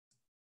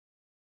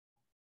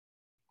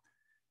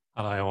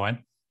Hello,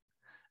 everyone.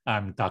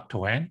 I'm Dr.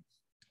 Wang.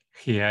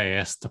 Here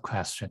is the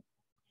question.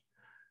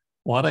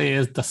 What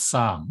is the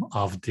sum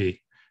of the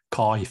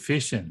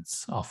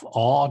coefficients of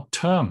all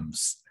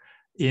terms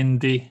in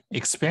the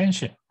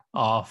expansion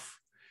of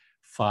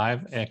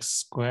 5x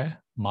squared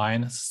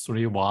minus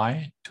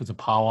 3y to the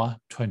power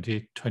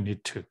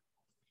 2022?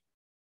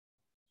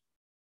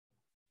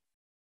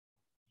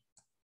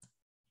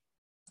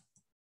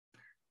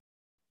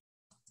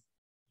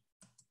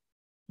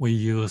 We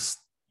use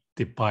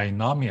the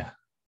binomial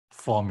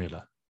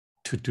formula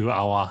to do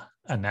our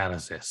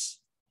analysis.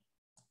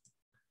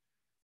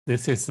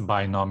 This is the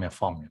binomial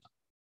formula.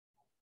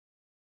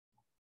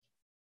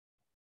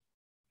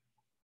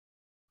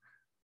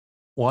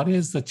 What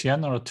is the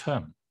general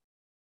term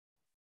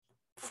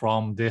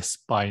from this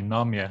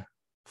binomial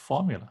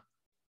formula?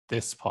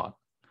 This part.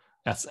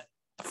 That's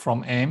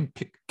from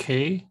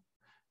mk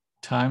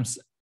times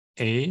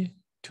a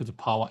to the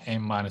power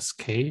m minus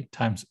k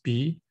times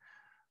b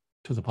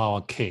to the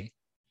power k.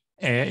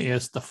 A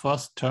is the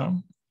first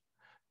term,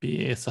 B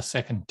is the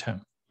second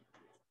term.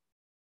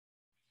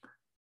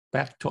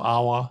 Back to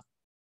our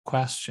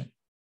question.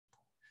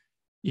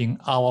 In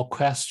our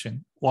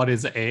question, what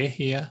is A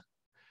here?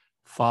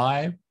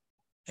 5x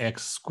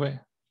squared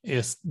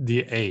is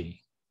the A.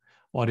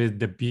 What is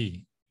the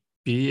B?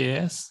 B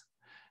is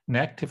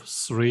negative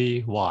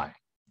 3y.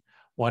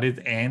 What is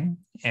N?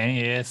 N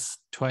is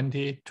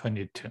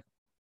 2022.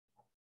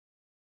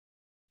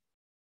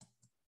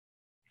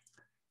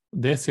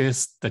 This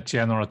is the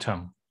general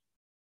term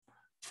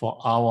for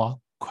our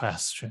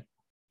question.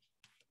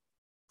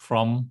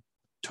 From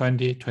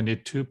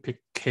 2022, pick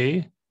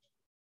k.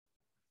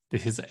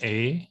 This is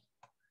A,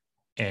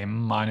 m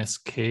minus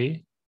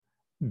k,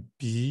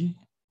 b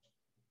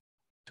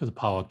to the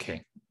power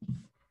k.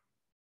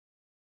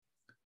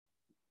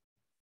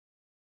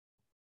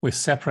 We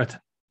separate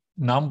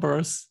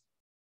numbers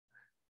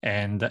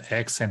and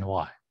x and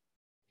y.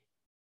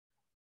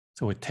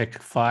 So we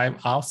take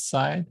 5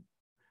 outside,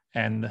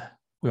 and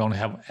we only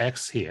have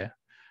x here,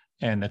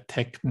 and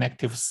take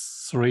negative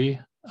 3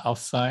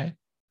 outside,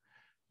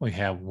 we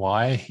have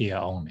y here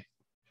only.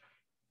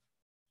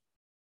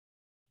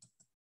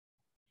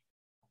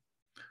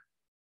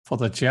 For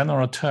the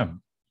general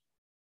term,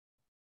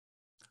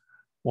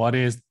 what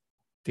is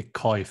the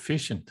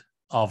coefficient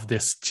of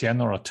this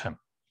general term?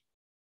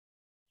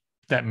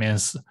 That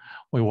means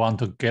we want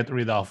to get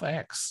rid of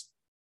x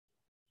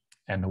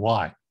and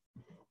y.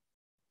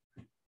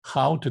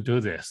 How to do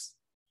this?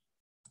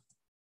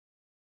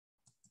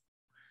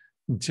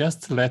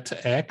 Just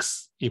let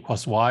x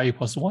equals y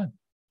equals 1.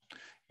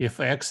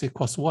 If x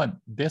equals 1,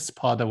 this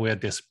part will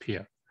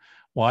disappear.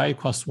 Y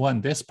equals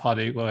 1, this part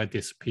will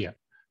disappear.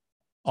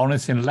 Only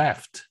thing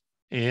left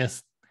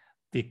is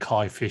the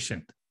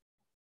coefficient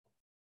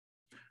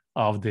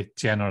of the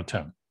general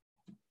term.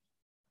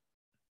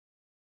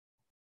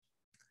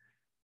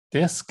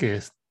 This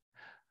gives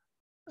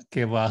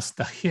us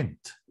the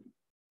hint.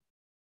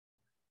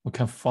 We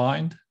can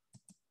find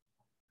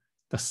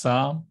the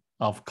sum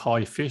of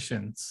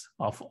coefficients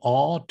of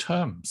all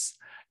terms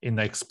in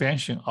the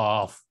expansion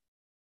of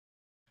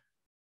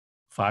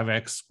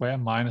 5x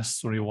squared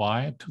minus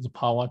 3y to the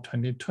power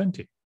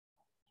 2020.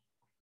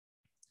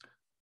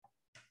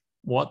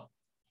 What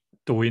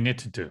do we need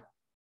to do?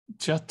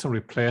 Just to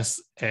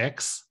replace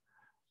x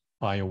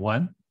by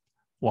 1,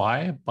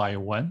 y by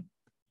 1.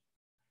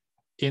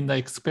 In the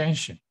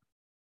expansion,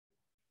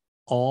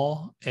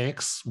 all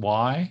x,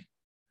 y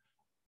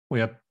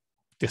will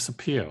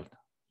disappear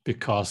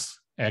because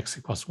x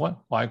equals 1,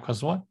 y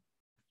equals 1.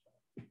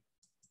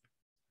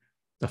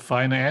 The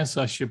final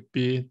answer should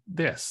be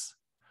this.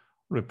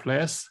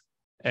 Replace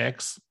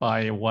x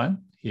by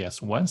 1, here's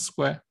 1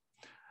 squared,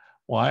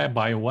 y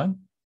by 1,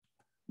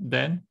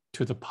 then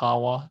to the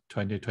power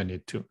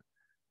 2022.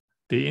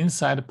 The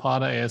inside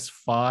part is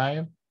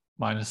 5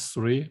 minus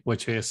 3,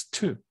 which is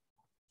 2.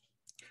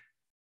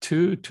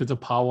 2 to the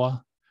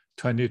power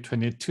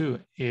 2022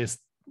 is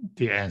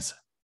the answer.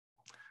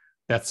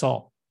 That's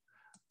all.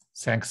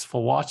 Thanks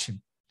for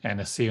watching,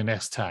 and see you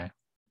next time.